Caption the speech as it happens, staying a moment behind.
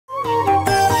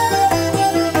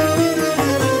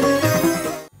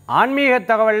ஆன்மீக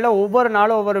தகவலில் ஒவ்வொரு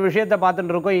நாளும் ஒவ்வொரு விஷயத்தை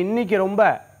பார்த்துட்டு இருக்கோம். இன்றைக்கி ரொம்ப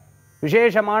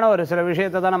விசேஷமான ஒரு சில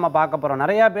விஷயத்தை தான் நம்ம பார்க்க போகிறோம்.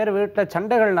 நிறையா பேர் வீட்டில்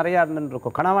சண்டைகள் நிறையா இருந்துட்டு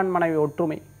இருக்கும். கணவன் மனைவி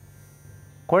ஒற்றுமை,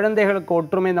 குழந்தைகளுக்கு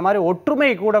ஒற்றுமை, இந்த மாதிரி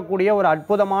ஒற்றுமை கூடக்கூடிய ஒரு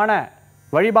அற்புதமான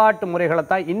வழிபாட்டு முறைகளை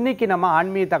தான் இன்றைக்கி நம்ம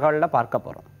ஆன்மீக தகவலில் பார்க்க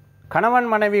போகிறோம். கணவன்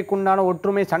மனைவிக்கு உண்டான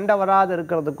ஒற்றுமை, சண்டை வராது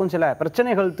இருக்கிறதுக்கும் சில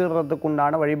பிரச்சனைகள் தீர்றதுக்கு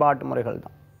உண்டான வழிபாட்டு முறைகள்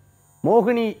தான்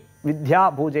மோகினி வித்யா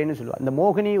பூஜைன்னு சொல்லுவாள். இந்த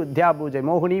மோகினி வித்யா பூஜை,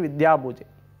 மோகினி வித்யா பூஜை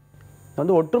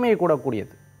வந்து ஒற்றுமையை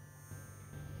கூடக்கூடியது.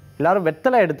 எல்லோரும்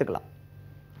வெத்தலை எடுத்துக்கலாம்.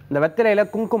 இந்த வெத்தலையில்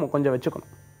குங்குமம் கொஞ்சம்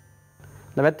வச்சுக்கணும்.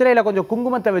 இந்த வெத்தலையில் கொஞ்சம்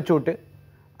குங்குமத்தை வச்சு விட்டு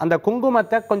அந்த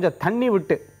குங்குமத்தை கொஞ்சம் தண்ணி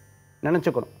விட்டு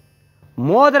நினச்சிக்கணும்.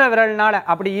 மோதிர விரல்னால்,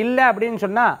 அப்படி இல்லை அப்படின்னு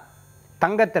சொன்னால்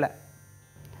தங்கத்தில்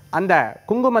அந்த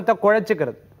குங்குமத்தை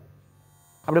குழைச்சிக்கிறது.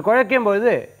 அப்படி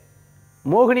குழைக்கும்போது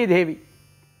மோகினி தேவி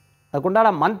அதுக்குண்டான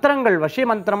மந்திரங்கள், வசிய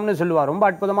மந்திரம்னு சொல்லுவாள். ரொம்ப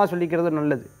அற்புதமாக சொல்லிக்கிறது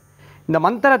நல்லது. இந்த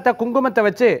மந்திரத்தை குங்குமத்தை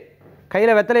வச்சு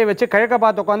கையில் வெத்தலையை வச்சு கிழக்க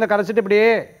பார்த்து உட்காந்து கரைச்சிட்டு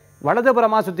இப்படியே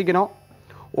வலதுபுறமாக சுற்றிக்கணும்.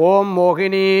 ஓம்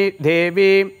மோகினி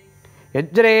தேவி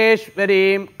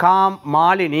யஜ்ரேஸ்வரீம் காம்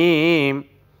மாலினீம்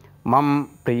மம்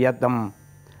பிரியதம்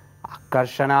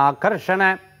ஆகர்ஷண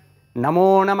நமோ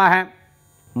நமக.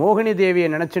 மோகினி தேவியை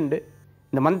நினச்சிண்டு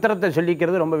இந்த மந்திரத்தை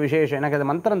சொல்லிக்கிறது ரொம்ப விசேஷம். எனக்கு அது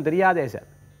மந்திரம் தெரியாதே சார்,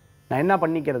 நான் என்ன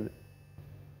பண்ணிக்கிறது?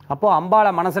 அப்போது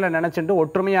அம்பாளை மனசில் நினச்சிட்டு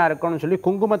ஒற்றுமையாக இருக்கணும்னு சொல்லி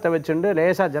குங்குமத்தை வச்சுட்டு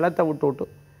லேசாக ஜலத்தை விட்டு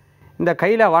இந்த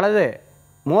கையில் வலது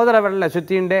மோதிர விரலில்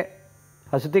சுற்றின்ண்டே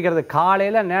அது சுற்றிக்கிறது.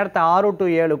 காலையில் நேரத்தை 6 to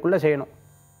 7 செய்யணும்.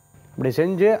 அப்படி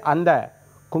செஞ்சு அந்த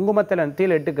குங்குமத்தில்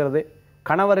நெத்தியில் இட்டுக்கிறது,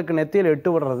 கணவருக்கு நெத்தியில் இட்டு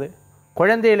விடுறது,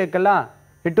 குழந்தைகளுக்கெல்லாம்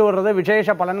இட்டு விடுறது விசேஷ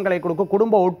பலன்களை கொடுக்கும்.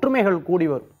 குடும்ப ஒற்றுமைகள் கூடி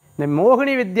வரும். இந்த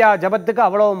மோகினி வித்யா ஜபத்துக்கு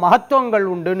அவ்வளோ மகத்துவங்கள்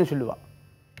உண்டுன்னு சொல்லுவாள்.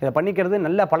 இதை பண்ணிக்கிறது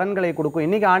நல்ல பலன்களை கொடுக்கும்.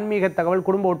 இன்றைக்கி ஆன்மீக தகவல்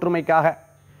குடும்ப ஒற்றுமைக்காக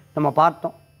நம்ம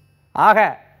பார்த்தோம். ஆக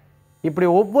இப்படி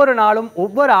ஒவ்வொரு நாளும்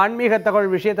ஒவ்வொரு ஆன்மீக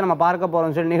தகவல் விஷயத்தை நம்ம பார்க்க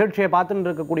போகிறோம். சொல்லி நிகழ்ச்சியை பார்த்துட்டு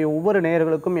இருக்கக்கூடிய ஒவ்வொரு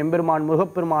நேயர்களுக்கும் எம்பெருமான்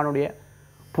முருகப்பெருமானுடைய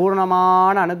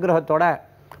பூர்ணமான அனுகிரகத்தோட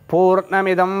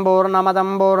பூர்ணமிதம்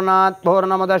பூர்ணமதம் பூர்ணாத்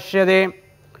பூர்ணமுதஷ்யதே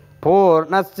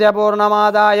பூர்ணஸ்ய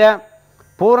பூர்ணமாதாய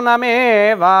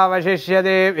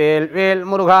பூர்ணமேவாவசிஷ்யதே. வேல் வேல்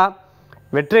முருகா,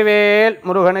 வெற்றிவேல்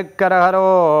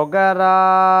முருகனுக்கரகரோகரா.